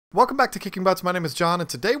Welcome back to Kicking Butts. My name is John, and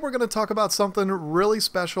today we're going to talk about something really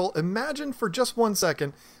special. Imagine for just 1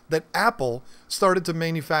 second that Apple started to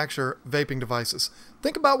manufacture vaping devices.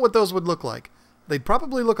 Think about what those would look like. They'd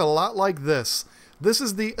probably look a lot like this. This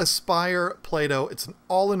is the Aspire Plato. It's an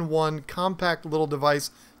all-in-one, compact little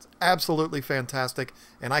device. It's absolutely fantastic,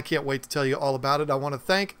 and I can't wait to tell you all about it. I want to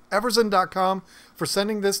thank Everzen.com for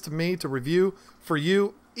sending this to me to review for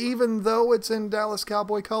you. Even though it's in Dallas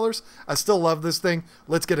Cowboy colors, I still love this thing.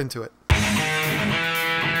 Let's get into it. I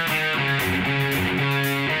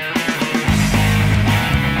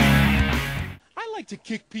like to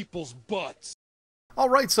kick people's butts.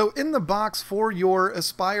 Alright, so in the box for your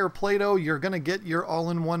Aspire Plato, you're going to get your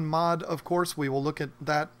all-in-one mod. Of course, we will look at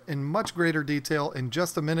that in much greater detail in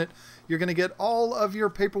just a minute. You're going to get all of your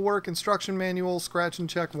paperwork, instruction manual, scratch and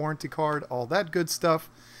check, warranty card, all that good stuff.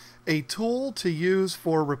 A tool to use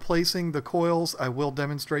for replacing the coils. I will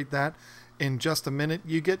demonstrate that in just a minute.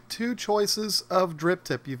 You get two choices of drip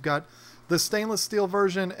tip. You've got the stainless steel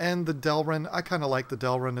version and the Delrin. I kind of like the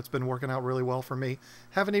Delrin. It's been working out really well for me.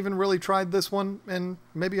 Haven't even really tried this one, and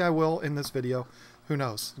maybe I will in this video. Who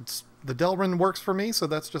knows? The Delrin works for me, so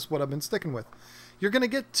that's just what I've been sticking with. You're going to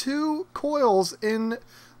get two coils in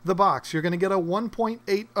the box. You're going to get a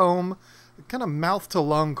 1.8 ohm kind of mouth to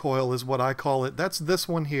lung coil is what I call it. That's this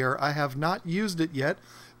one here. I have not used it yet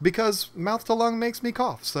because mouth to lung makes me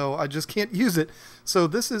cough, so I just can't use it. So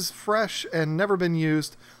this is fresh and never been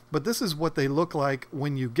used, but this is what they look like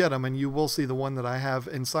when you get them, and you will see the one that I have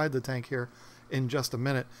inside the tank here in just a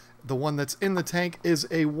minute. The one that's in the tank is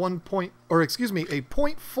a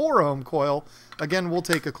 0.4 ohm coil. Again, we'll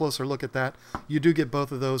take a closer look at that. You do get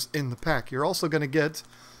both of those in the pack. You're also going to get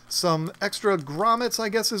some extra grommets, I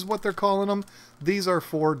guess is what they're calling them. These are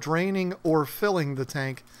for draining or filling the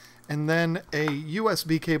tank. And then a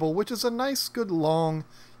USB cable, which is a nice, good, long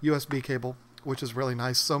USB cable, which is really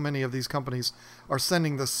nice. So many of these companies are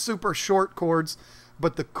sending the super short cords.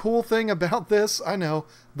 But the cool thing about this, I know,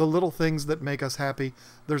 the little things that make us happy,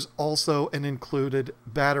 there's also an included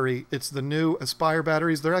battery. It's the new Aspire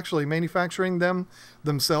batteries. They're actually manufacturing them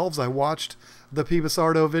themselves. I watched the P.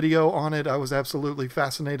 Basardo video on it. I was absolutely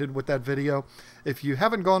fascinated with that video. If you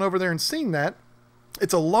haven't gone over there and seen that,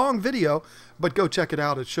 it's a long video, but go check it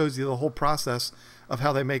out. It shows you the whole process of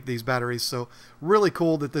how they make these batteries. So really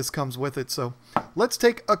cool that this comes with it. So let's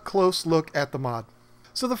take a close look at the mod.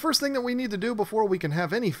 So the first thing that we need to do before we can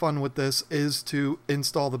have any fun with this is to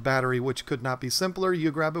install the battery, which could not be simpler.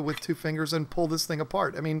 You grab it with 2 fingers and pull this thing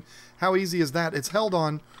apart. I mean, how easy is that? It's held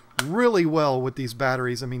on really well with these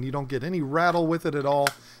batteries. I mean, you don't get any rattle with it at all.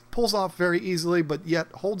 Pulls off very easily, but yet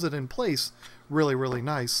holds it in place really, really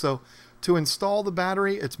nice. So to install the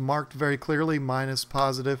battery, it's marked very clearly, minus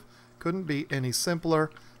positive. Couldn't be any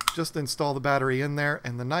simpler. Just install the battery in there,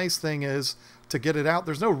 and the nice thing is to get it out,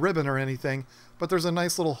 there's no ribbon or anything, but there's a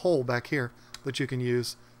nice little hole back here that you can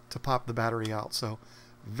use to pop the battery out. So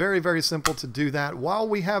very, very simple to do that. While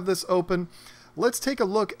we have this open, let's take a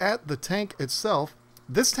look at the tank itself.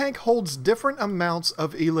 This tank holds different amounts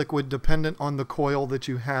of e-liquid dependent on the coil that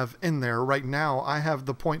you have in there. Right now I have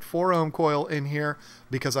the 0.4 ohm coil in here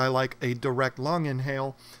because I like a direct lung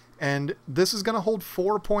inhale, and this is going to hold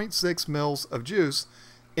 4.6 mils of juice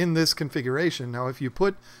in this configuration. Now if you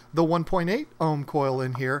put the 1.8 ohm coil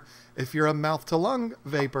in here, if you're a mouth to lung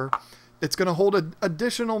vapor, it's going to hold an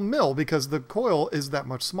additional mil because the coil is that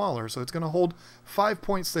much smaller. So it's going to hold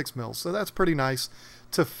 5.6 mils. So that's pretty nice.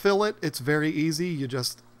 To fill it, it's very easy. You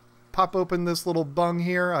just pop open this little bung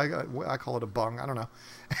here. I call it a bung, I don't know.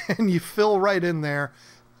 And you fill right in there.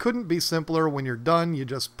 Couldn't be simpler. When you're done, you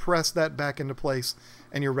just press that back into place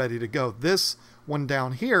and you're ready to go. This one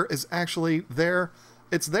down here is actually there.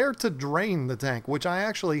 It's there to drain the tank, which I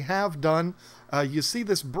actually have done. You see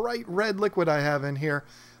this bright red liquid I have in here.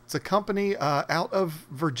 It's a company out of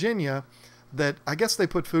Virginia that I guess they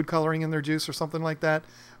put food coloring in their juice or something like that.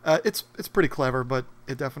 It's pretty clever, but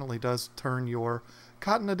it definitely does turn your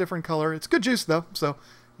cotton a different color. It's good juice though, so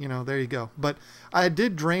you know, there you go. But I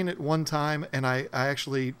did drain it one time, and I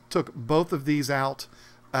actually took both of these out,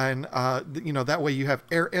 and you know, that way you have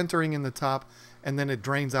air entering in the top and then it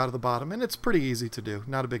drains out of the bottom, and it's pretty easy to do,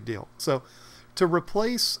 not a big deal. So to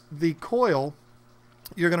replace the coil,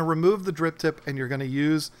 you're going to remove the drip tip and you're going to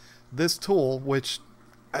use this tool, which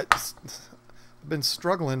I've been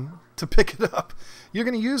struggling to pick it up. You're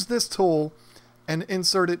going to use this tool and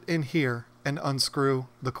insert it in here and unscrew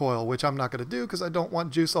the coil, which I'm not going to do because I don't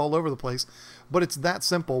want juice all over the place. But it's that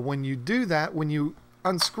simple. When you do that, when you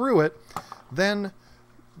unscrew it, then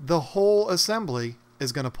the whole assembly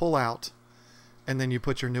is going to pull out, and then you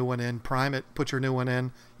put your new one in, prime it, put your new one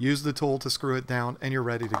in, use the tool to screw it down, and you're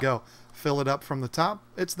ready to go. Fill it up from the top.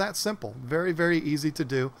 It's that simple. Very, very easy to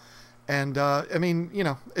do. And I mean, you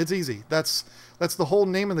know, it's easy. That's the whole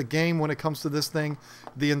name of the game when it comes to this thing.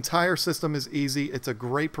 The entire system is easy. It's a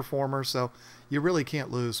great performer, so you really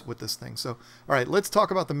can't lose with this thing. So, all right, let's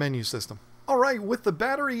talk about the menu system. All right, with the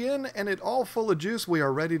battery in and it all full of juice, we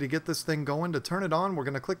are ready to get this thing going. To turn it on, we're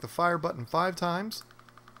going to click the fire button 5 times.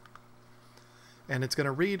 And it's going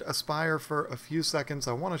to read Aspire for a few seconds.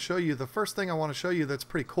 I want to show you, the first thing I want to show you that's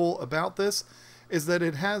pretty cool about this is that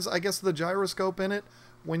it has, I guess, the gyroscope in it.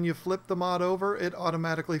 When you flip the mod over, it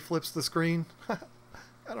automatically flips the screen.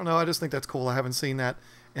 I don't know, I just think that's cool. I haven't seen that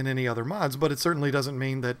in any other mods, but it certainly doesn't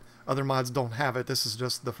mean that other mods don't have it. This is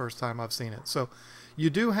just the first time I've seen it. So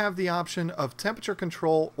you do have the option of temperature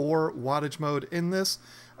control or wattage mode in this.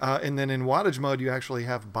 And then in wattage mode, you actually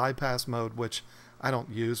have bypass mode, which I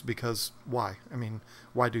don't use because why? I mean,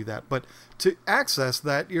 why do that? But to access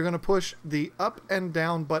that, you're going to push the up and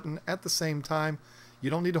down button at the same time. You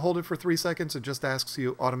don't need to hold it for 3 seconds. It just asks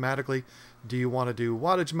you automatically, do you want to do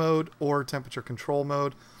wattage mode or temperature control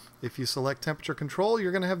mode? If you select temperature control,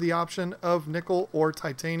 you're going to have the option of nickel or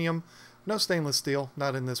titanium. No stainless steel,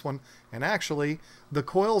 not in this one. And actually, the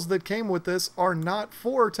coils that came with this are not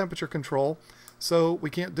for temperature control, so we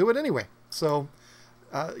can't do it anyway. So,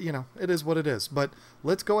 you know, it is what it is. But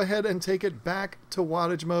let's go ahead and take it back to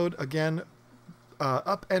wattage mode. Again,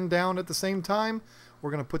 up and down at the same time. We're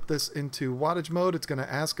going to put this into wattage mode. It's going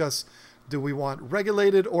to ask us, do we want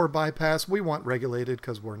regulated or bypass? We want regulated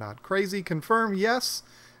because we're not crazy. Confirm yes,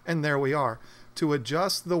 and there we are. To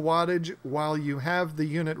adjust the wattage while you have the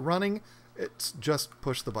unit running, it's just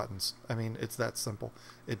push the buttons. I mean, it's that simple.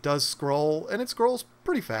 It does scroll, and it scrolls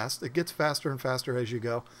pretty fast. It gets faster and faster as you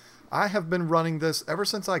go. I have been running this ever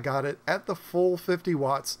since I got it at the full 50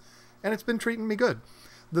 watts, and it's been treating me good.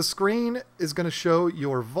 The screen is going to show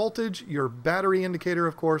your voltage, your battery indicator,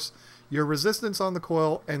 of course, your resistance on the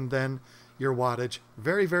coil, and then your wattage.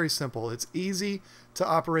 Very, very simple. It's easy to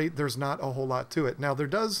operate. There's not a whole lot to it. Now,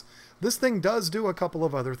 this thing does do a couple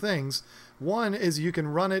of other things. One is you can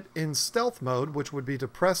run it in stealth mode, which would be to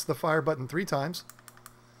press the fire button 3 times.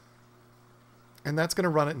 And that's going to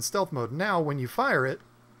run it in stealth mode. Now, when you fire it,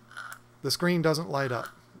 the screen doesn't light up.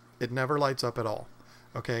 It never lights up at all.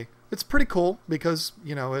 Okay, it's pretty cool because,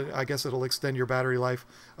 you know, I guess it'll extend your battery life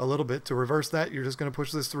a little bit. To reverse that, you're just going to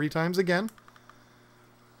push this 3 times again.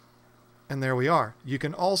 And there we are. You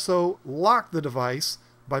can also lock the device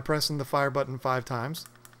by pressing the fire button 5 times.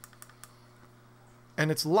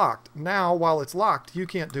 And it's locked. Now, while it's locked, you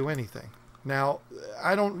can't do anything. Now,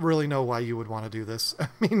 I don't really know why you would want to do this. I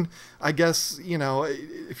mean, I guess, you know,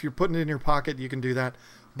 if you're putting it in your pocket, you can do that.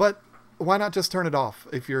 But why not just turn it off?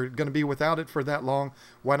 If you're going to be without it for that long,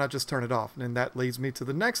 why not just turn it off? And that leads me to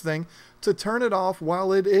the next thing. To turn it off while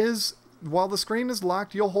the screen is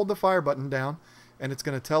locked, you'll hold the fire button down, and it's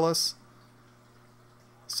going to tell us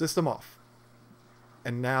system off.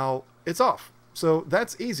 And now it's off. So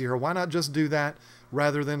that's easier. Why not just do that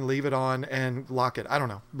rather than leave it on and lock it? I don't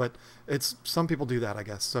know, but some people do that, I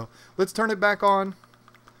guess. So let's turn it back on.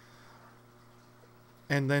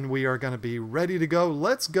 And then we are going to be ready to go.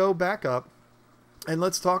 Let's go back up and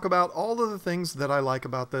let's talk about all of the things that I like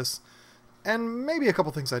about this and maybe a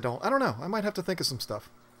couple things I don't. I don't know. I might have to think of some stuff.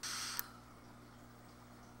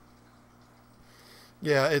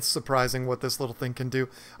 Yeah, it's surprising what this little thing can do.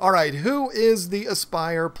 All right, who is the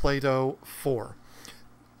Aspire Plato for?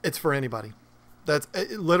 It's for anybody. That's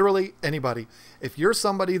literally anybody. If you're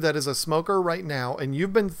somebody that is a smoker right now and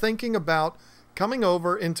you've been thinking about coming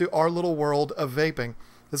over into our little world of vaping,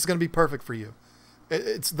 this is going to be perfect for you.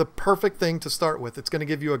 It's the perfect thing to start with. It's going to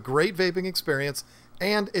give you a great vaping experience,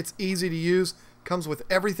 and it's easy to use. Comes with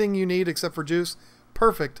everything you need except for juice.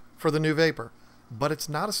 Perfect for the new vapor. But it's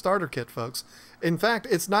not a starter kit, folks. In fact,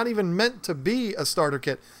 it's not even meant to be a starter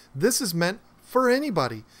kit. This is meant for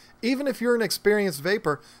anybody. Even if you're an experienced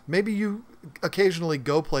vapor, maybe you occasionally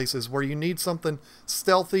go places where you need something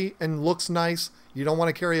stealthy and looks nice. You don't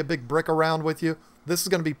want to carry a big brick around with you. This is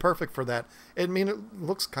going to be perfect for that. I mean, it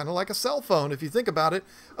looks kind of like a cell phone if you think about it.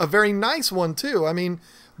 A very nice one, too. I mean,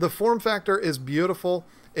 the form factor is beautiful.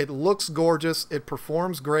 It looks gorgeous. It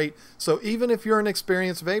performs great. So even if you're an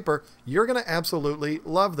experienced vapor, you're going to absolutely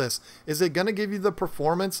love this. Is it going to give you the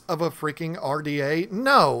performance of a freaking RDA?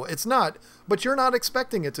 No, it's not. But you're not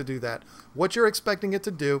expecting it to do that. What you're expecting it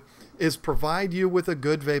to do is provide you with a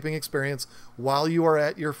good vaping experience while you are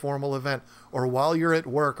at your formal event or while you're at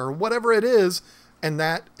work or whatever it is. And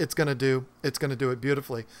that it's going to do it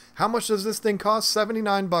beautifully. How much does this thing cost?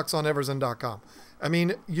 $79 on everzen.com. I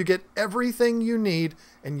mean, you get everything you need,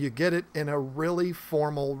 and you get it in a really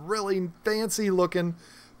formal, really fancy looking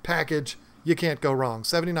package. You can't go wrong.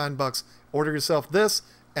 $79. Order yourself this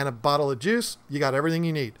and a bottle of juice. You got everything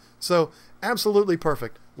you need. So absolutely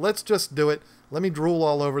perfect. Let's just do it. Let me drool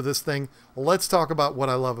all over this thing. Let's talk about what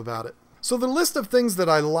I love about it. So the list of things that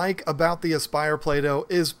I like about the Aspire Plato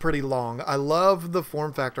is pretty long. I love the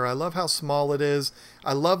form factor. I love how small it is.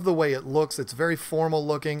 I love the way it looks. It's very formal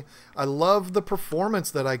looking. I love the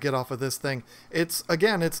performance that I get off of this thing.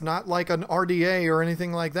 Again, it's not like an RDA or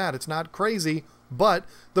anything like that. It's not crazy, but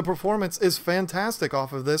the performance is fantastic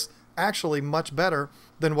off of this. Actually, much better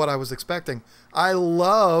than what I was expecting. I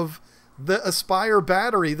love the Aspire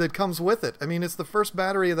battery that comes with it. I mean, it's the first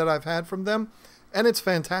battery that I've had from them, and it's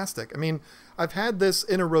fantastic. I mean, I've had this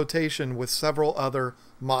in a rotation with several other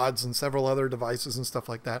mods and several other devices and stuff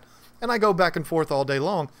like that, and I go back and forth all day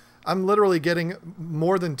long. I'm literally getting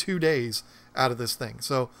more than 2 days out of this thing.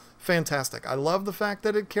 So fantastic. I love the fact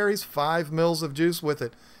that it carries 5 mils of juice with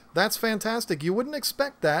it. That's fantastic. You wouldn't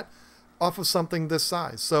expect that off of something this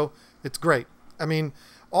size. So it's great. I mean,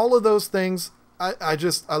 all of those things, I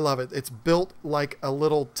love it. It's built like a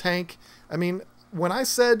little tank. I mean, when I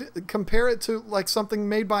said compare it to like something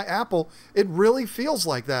made by Apple, it really feels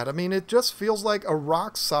like that. I mean, it just feels like a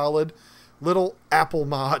rock solid little Apple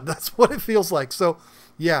mod. That's what it feels like. So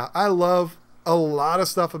yeah, I love a lot of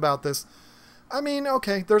stuff about this. I mean,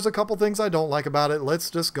 okay, there's a couple things I don't like about it. Let's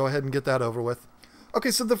just go ahead and get that over with. Okay,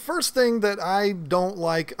 so the first thing that I don't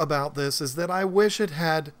like about this is that I wish it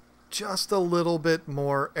had just a little bit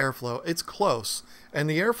more airflow. It's close, and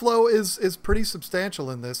the airflow is pretty substantial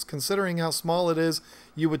in this. Considering how small it is,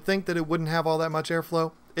 you would think that it wouldn't have all that much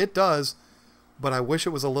airflow. It does, but I wish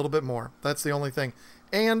it was a little bit more. That's the only thing.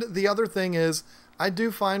 And the other thing is, I do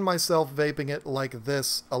find myself vaping it like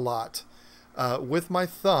this a lot with my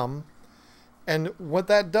thumb, and what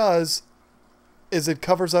that does is it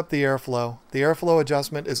covers up the airflow. The airflow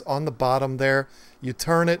adjustment is on the bottom there. You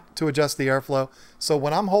turn it to adjust the airflow. So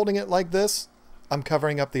when I'm holding it like this, I'm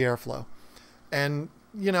covering up the airflow. And,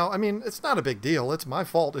 you know, I mean, it's not a big deal. It's my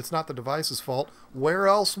fault. It's not the device's fault. Where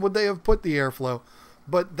else would they have put the airflow?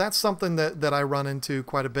 But that's something that I run into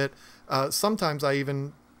quite a bit. Sometimes I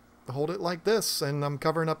even hold it like this, and I'm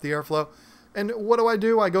covering up the airflow. And what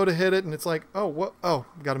do? I go to hit it, and it's like, oh, what? Oh,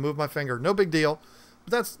 got to move my finger. No big deal.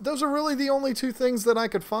 Those are really the only two things that I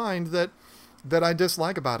could find that I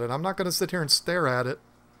dislike about it. I'm not going to sit here and stare at it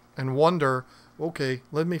and wonder, okay,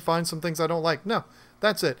 let me find some things I don't like. No,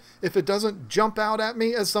 that's it. If it doesn't jump out at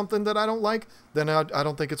me as something that I don't like, then I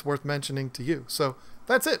don't think it's worth mentioning to you. So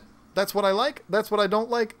that's it. That's what I like. That's what I don't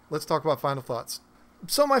like. Let's talk about final thoughts.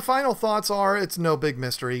 So my final thoughts are, it's no big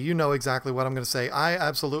mystery. You know exactly what I'm going to say. I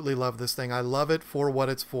absolutely love this thing. I love it for what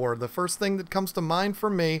it's for. The first thing that comes to mind for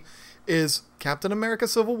me is Captain America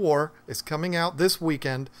Civil War is coming out this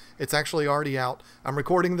weekend. It's actually already out. I'm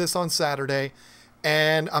recording this on Saturday,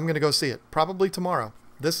 and I'm going to go see it probably tomorrow.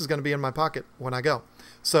 This is going to be in my pocket when I go.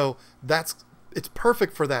 So it's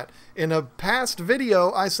perfect for that. In a past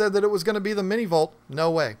video, I said that it was going to be the Mini Volt. No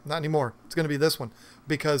way. Not anymore. It's going to be this one.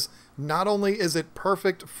 Because not only is it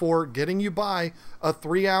perfect for getting you by a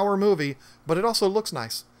 3-hour movie, but it also looks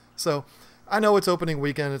nice. So I know it's opening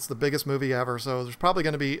weekend. It's the biggest movie ever. So there's probably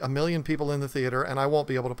going to be 1 million people in the theater, and I won't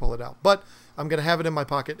be able to pull it out. But I'm going to have it in my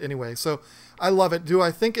pocket anyway. So I love it. Do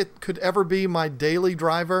I think it could ever be my daily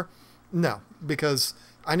driver? No, because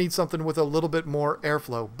I need something with a little bit more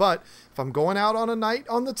airflow. But if I'm going out on a night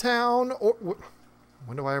on the town, or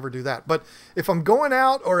when do I ever do that? But if I'm going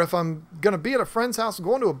out, or if I'm going to be at a friend's house,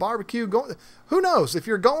 going to a barbecue, who knows? If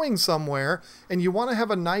you're going somewhere and you want to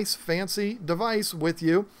have a nice fancy device with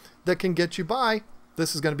you that can get you by,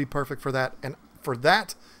 this is going to be perfect for that. And for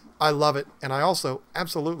that, I love it. And I also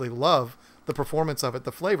absolutely love the performance of it.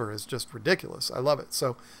 The flavor is just ridiculous. I love it.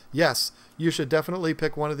 So yes, you should definitely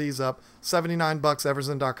pick one of these up. $79,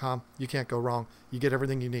 everzen.com. You can't go wrong. You get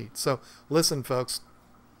everything you need. So listen, folks,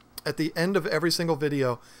 at the end of every single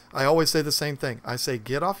video, I always say the same thing. I say,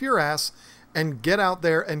 get off your ass and get out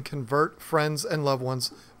there and convert friends and loved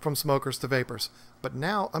ones from smokers to vapors. But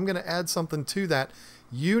now I'm going to add something to that.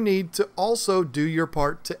 You need to also do your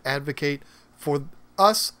part to advocate for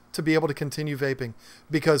us to be able to continue vaping,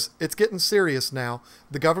 because it's getting serious now.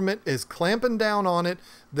 The government is clamping down on it.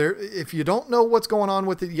 If you don't know what's going on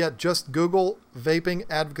with it yet, just Google vaping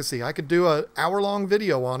advocacy. I could do an hour-long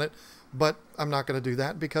video on it, but I'm not going to do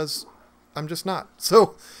that because I'm just not.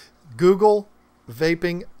 So Google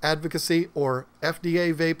vaping advocacy or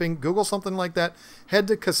FDA vaping. Google something like that. Head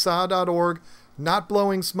to CASA.org. Not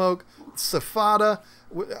blowing smoke. Safada.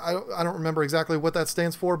 I don't remember exactly what that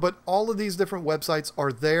stands for, but all of these different websites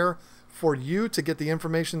are there for you to get the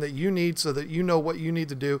information that you need so that you know what you need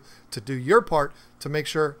to do your part to make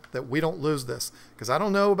sure that we don't lose this. Because I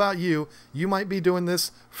don't know about you, you might be doing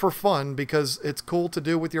this for fun because it's cool to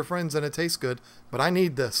do with your friends and it tastes good, but I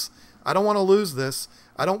need this. I don't want to lose this.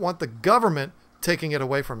 I don't want the government taking it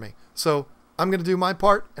away from me. So I'm going to do my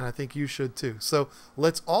part, and I think you should too. So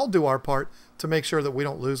let's all do our part to make sure that we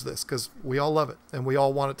don't lose this, because we all love it and we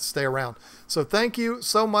all want it to stay around. So thank you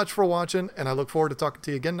so much for watching, and I look forward to talking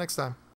to you again next time.